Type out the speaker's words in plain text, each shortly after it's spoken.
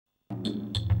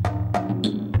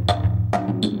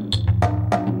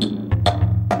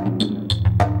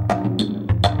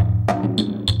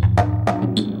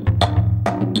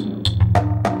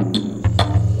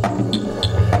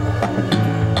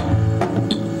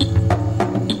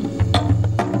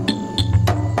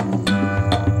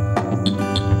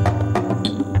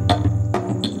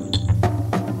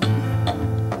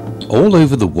All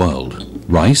over the world,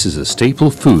 rice is a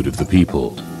staple food of the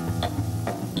people.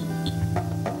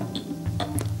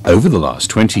 Over the last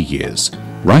 20 years,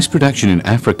 rice production in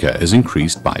Africa has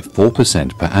increased by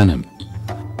 4% per annum.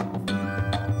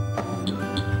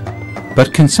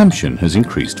 But consumption has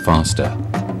increased faster.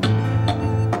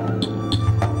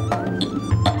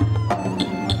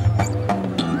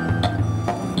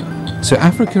 So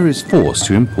Africa is forced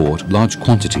to import large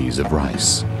quantities of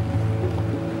rice.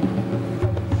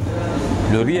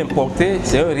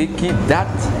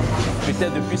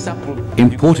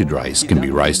 Imported rice can be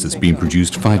rice that's been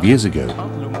produced 5 years ago.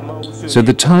 So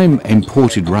the time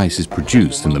imported rice is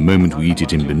produced and the moment we eat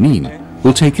it in Benin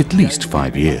will take at least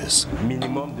 5 years.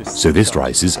 So this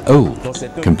rice is old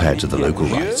compared to the local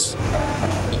rice.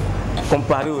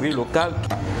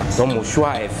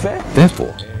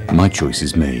 Therefore, my choice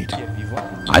is made.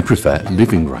 I prefer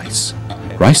living rice,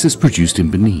 rice that's produced in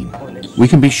Benin. We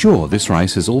can be sure this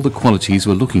rice has all the qualities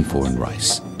we're looking for in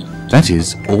rice. That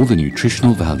is, all the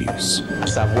nutritional values.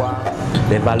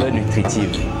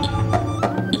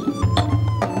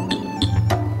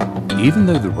 Even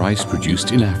though the rice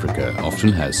produced in Africa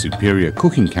often has superior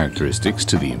cooking characteristics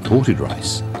to the imported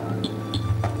rice,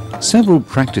 several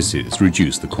practices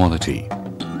reduce the quality.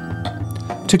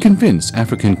 To convince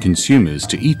African consumers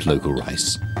to eat local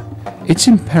rice, it's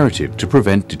imperative to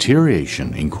prevent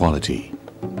deterioration in quality.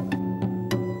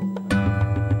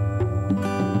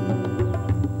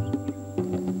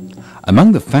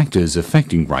 Among the factors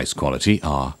affecting rice quality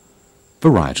are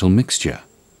varietal mixture,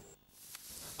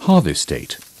 harvest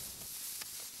date,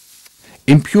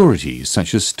 impurities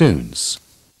such as stones,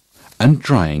 and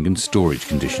drying and storage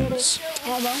conditions.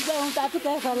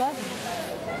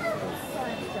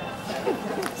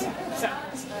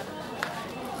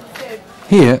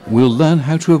 Here we'll learn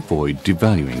how to avoid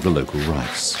devaluing the local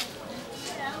rice.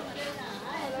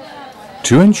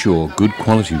 To ensure good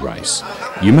quality rice,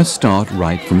 you must start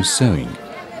right from sowing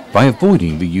by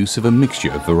avoiding the use of a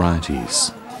mixture of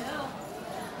varieties.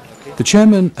 The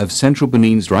chairman of Central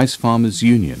Benin's Rice Farmers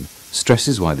Union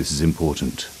stresses why this is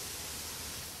important.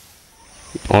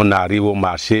 When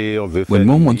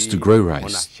one wants to grow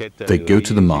rice, they go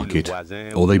to the market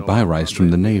or they buy rice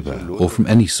from the neighbor or from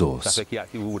any source.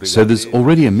 So there's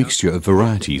already a mixture of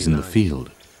varieties in the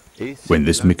field. When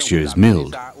this mixture is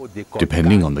milled,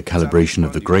 depending on the calibration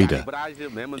of the grader,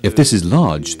 if this is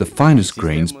large, the finest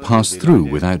grains pass through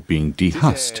without being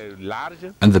dehusked,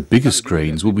 and the biggest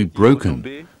grains will be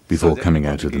broken before coming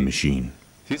out of the machine.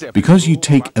 Because you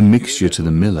take a mixture to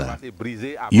the miller,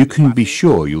 you can be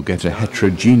sure you'll get a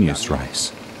heterogeneous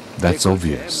rice. That's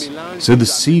obvious. So the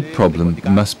seed problem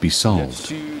must be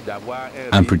solved.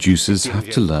 And producers have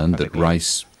to learn that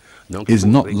rice is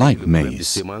not like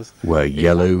maize, where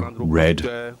yellow, red,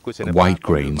 white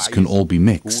grains can all be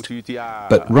mixed.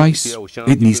 But rice,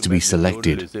 it needs to be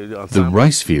selected. The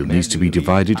rice field needs to be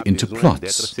divided into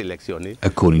plots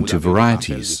according to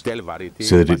varieties,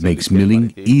 so that it makes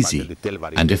milling easy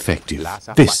and effective.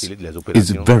 This is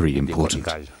very important.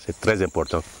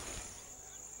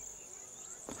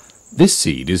 This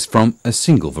seed is from a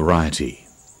single variety.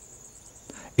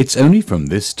 It's only from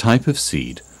this type of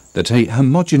seed that a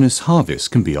homogeneous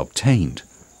harvest can be obtained,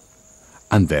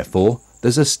 and therefore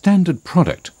there's a standard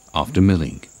product after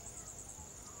milling.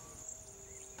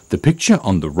 The picture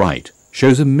on the right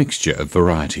shows a mixture of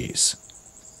varieties.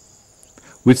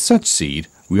 With such seed,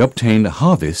 we obtain a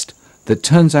harvest that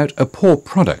turns out a poor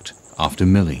product after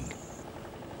milling.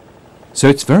 So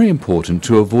it's very important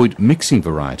to avoid mixing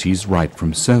varieties right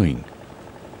from sowing.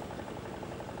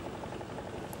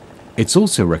 It's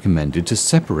also recommended to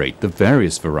separate the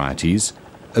various varieties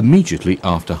immediately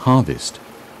after harvest,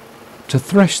 to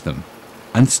thresh them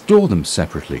and store them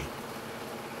separately,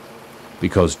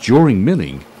 because during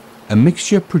milling, a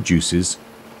mixture produces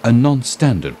a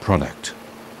non-standard product.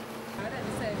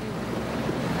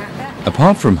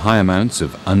 Apart from high amounts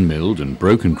of unmilled and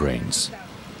broken grains,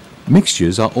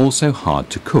 mixtures are also hard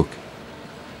to cook,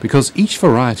 because each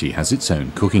variety has its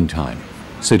own cooking time.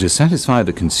 So to satisfy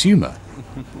the consumer,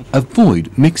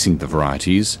 avoid mixing the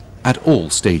varieties at all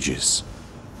stages.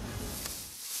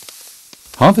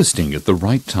 Harvesting at the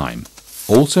right time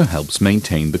also helps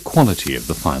maintain the quality of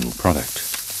the final product.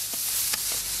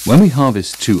 When we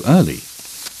harvest too early,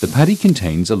 the paddy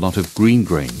contains a lot of green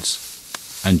grains,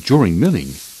 and during milling,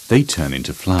 they turn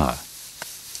into flour.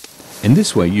 In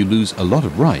this way, you lose a lot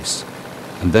of rice,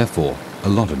 and therefore a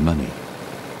lot of money.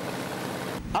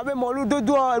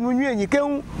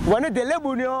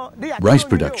 Rice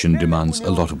production demands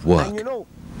a lot of work,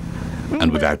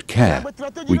 and without care,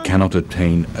 we cannot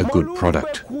obtain a good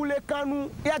product.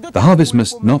 The harvest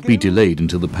must not be delayed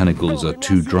until the panicles are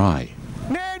too dry,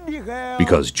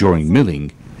 because during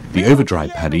milling, the over-dry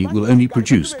paddy will only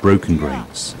produce broken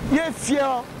grains.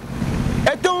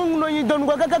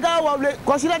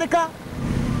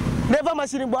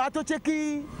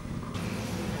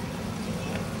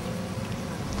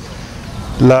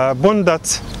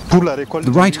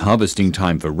 The right harvesting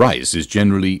time for rice is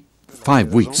generally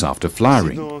 5 weeks after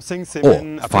flowering, or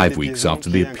 5 weeks after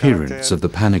the appearance of the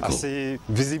panicle,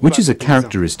 which is a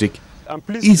characteristic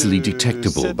easily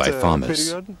detectable by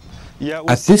farmers.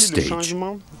 At this stage,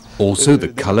 also the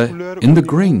color in the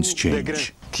grains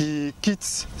change.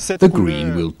 The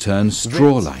green will turn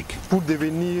straw-like,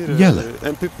 yellow,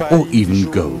 or even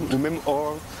gold,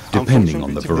 depending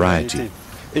on the variety.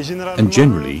 And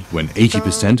generally, when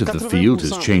 80% of the field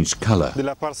has changed color,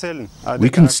 we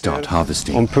can start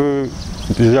harvesting. To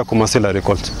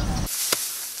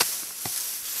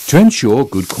ensure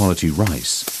good quality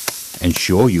rice,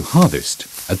 ensure you harvest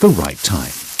at the right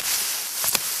time.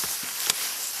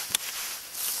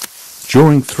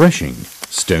 During threshing,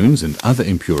 stones and other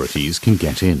impurities can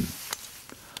get in.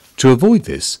 To avoid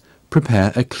this,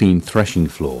 prepare a clean threshing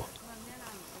floor.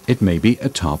 It may be a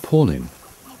tarpaulin,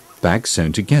 bags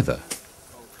sewn together,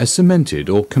 a cemented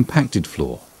or compacted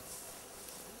floor.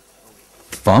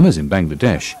 Farmers in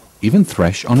Bangladesh even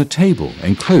thresh on a table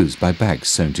enclosed by bags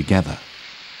sewn together.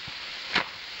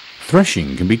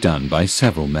 Threshing can be done by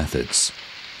several methods: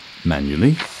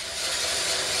 manually,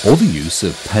 or the use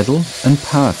of pedal and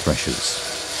power threshers.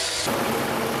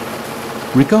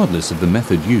 Regardless of the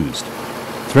method used,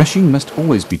 threshing must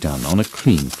always be done on a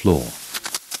clean floor.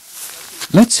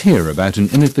 Let's hear about an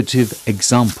innovative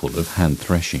example of hand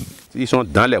threshing.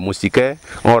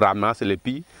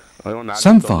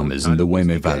 Some farmers in the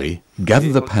Weme Valley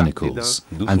gather the panicles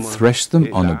and thresh them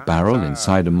on a barrel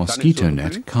inside a mosquito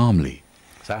net calmly,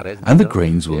 and the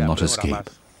grains will not escape.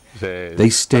 They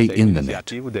stay in the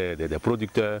net.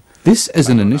 This is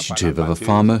an initiative of a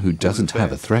farmer who doesn't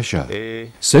have a thresher.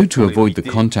 So to avoid the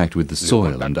contact with the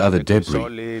soil and other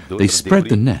debris, they spread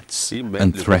the nets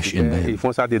and thresh in them.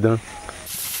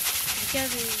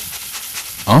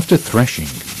 After threshing,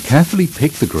 carefully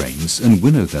pick the grains and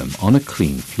winnow them on a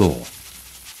clean floor.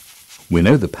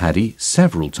 Winnow the paddy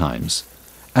several times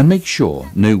and make sure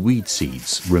no weed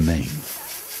seeds remain.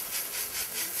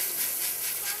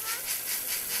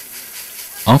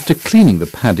 After cleaning the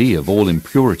paddy of all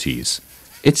impurities,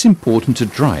 it's important to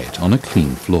dry it on a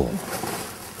clean floor.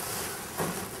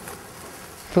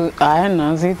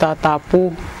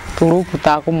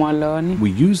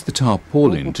 We use the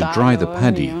tarpaulin to dry the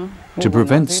paddy to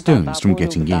prevent stones from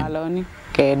getting in.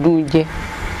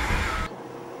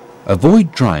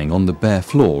 Avoid drying on the bare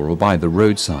floor or by the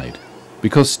roadside,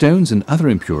 because stones and other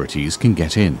impurities can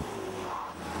get in.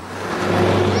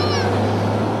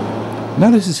 Now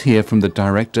let us hear from the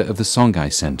director of the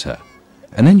Songhai Center,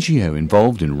 an NGO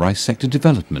involved in rice sector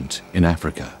development in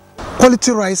Africa.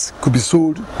 Quality rice could be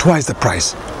sold twice the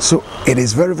price. So it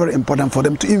is very, very important for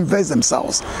them to invest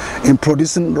themselves in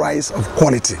producing rice of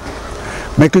quality.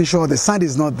 Making sure the sand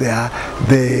is not there,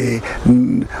 the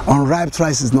unripe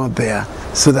rice is not there,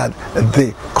 so that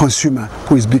the consumer,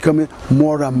 who is becoming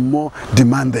more and more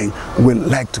demanding, will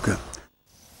like to go.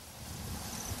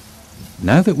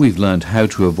 Now that we've learned how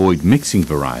to avoid mixing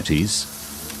varieties,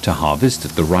 to harvest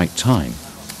at the right time,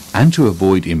 and to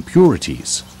avoid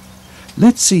impurities,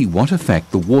 let's see what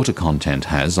effect the water content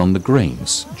has on the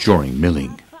grains during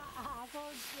milling.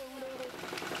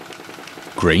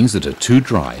 Grains that are too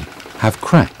dry have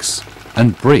cracks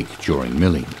and break during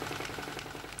milling.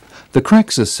 The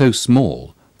cracks are so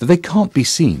small that they can't be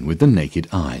seen with the naked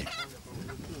eye.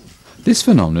 This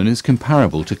phenomenon is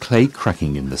comparable to clay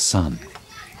cracking in the sun.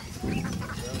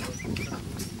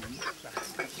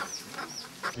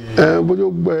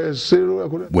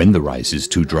 When the rice is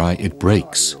too dry, it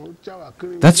breaks.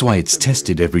 That's why it's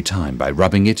tested every time by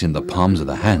rubbing it in the palms of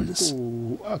the hands.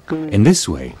 In this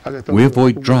way, we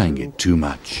avoid drying it too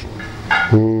much.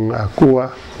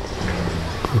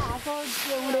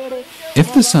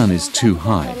 If the sun is too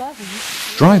high,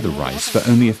 dry the rice for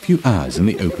only a few hours in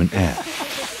the open air.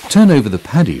 Turn over the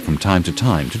paddy from time to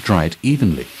dry it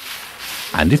evenly.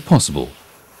 And if possible,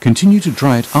 continue to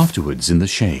dry it afterwards in the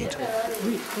shade.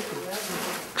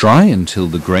 Dry until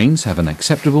the grains have an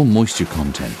acceptable moisture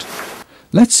content.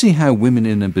 Let's see how women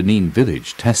in a Benin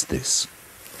village test this.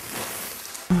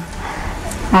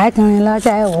 To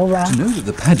know that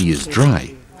the paddy is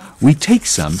dry, we take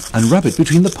some and rub it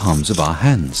between the palms of our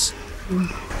hands.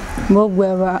 We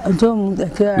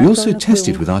also test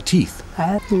it with our teeth.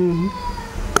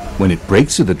 When it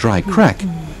breaks with a dry crack,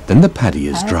 then the paddy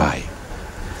is dry.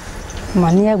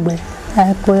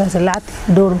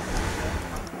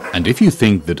 And if you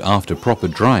think that after proper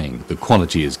drying the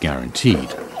quality is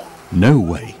guaranteed, no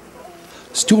way.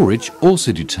 Storage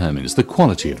also determines the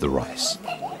quality of the rice,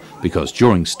 because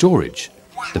during storage,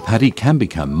 the paddy can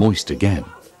become moist again.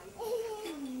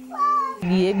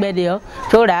 When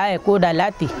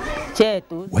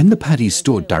the paddy is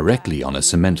stored directly on a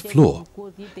cement floor,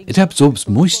 it absorbs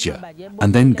moisture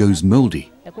and then goes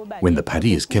mouldy. When the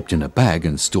paddy is kept in a bag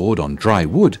and stored on dry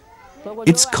wood,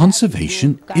 its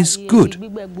conservation is good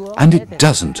and it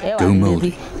doesn't go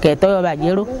mouldy.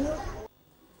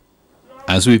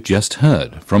 As we've just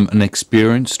heard from an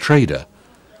experienced trader,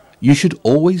 you should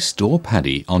always store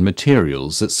paddy on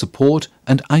materials that support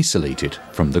and isolate it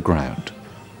from the ground.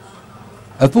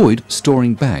 Avoid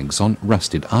storing bags on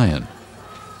rusted iron.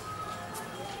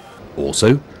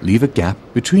 Also, leave a gap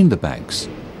between the bags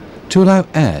to allow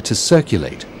air to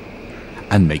circulate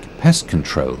and make pest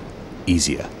control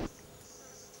easier.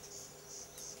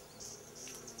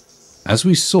 As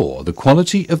we saw, the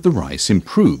quality of the rice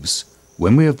improves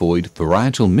when we avoid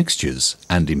varietal mixtures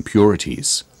and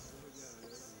impurities.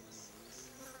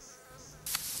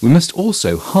 We must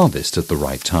also harvest at the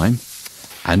right time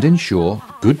and ensure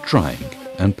good drying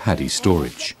and paddy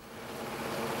storage.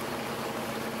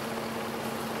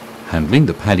 Handling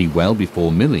the paddy well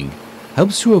before milling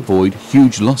helps to avoid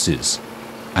huge losses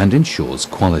and ensures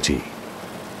quality.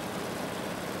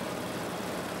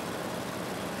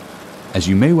 As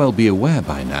you may well be aware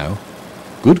by now,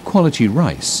 good quality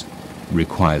rice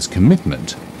requires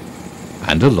commitment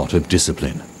and a lot of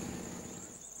discipline.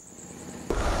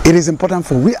 It is important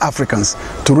for we Africans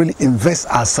to really invest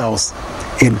ourselves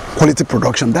in quality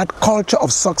production. That culture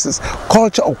of success,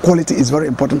 culture of quality is very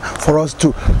important for us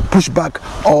to push back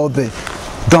all the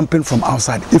dumping from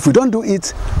outside. If we don't do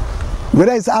it,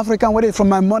 whether it's African, whether it's from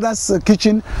my mother's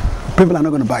kitchen, people are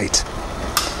not going to buy it.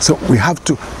 So we have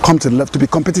to come to the left to be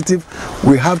competitive.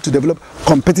 We have to develop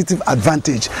competitive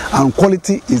advantage, and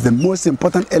quality is the most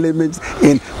important element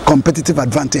in competitive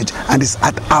advantage, and it's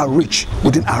at our reach.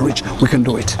 Within our reach, we can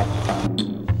do it.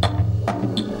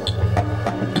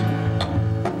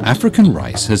 African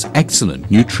rice has excellent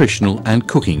nutritional and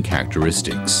cooking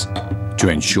characteristics. To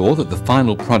ensure that the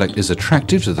final product is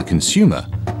attractive to the consumer,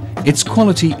 its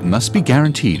quality must be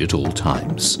guaranteed at all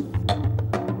times.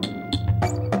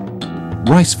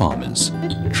 Rice farmers,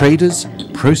 traders,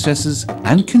 processors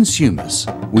and consumers,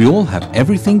 we all have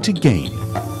everything to gain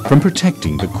from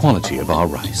protecting the quality of our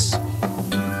rice.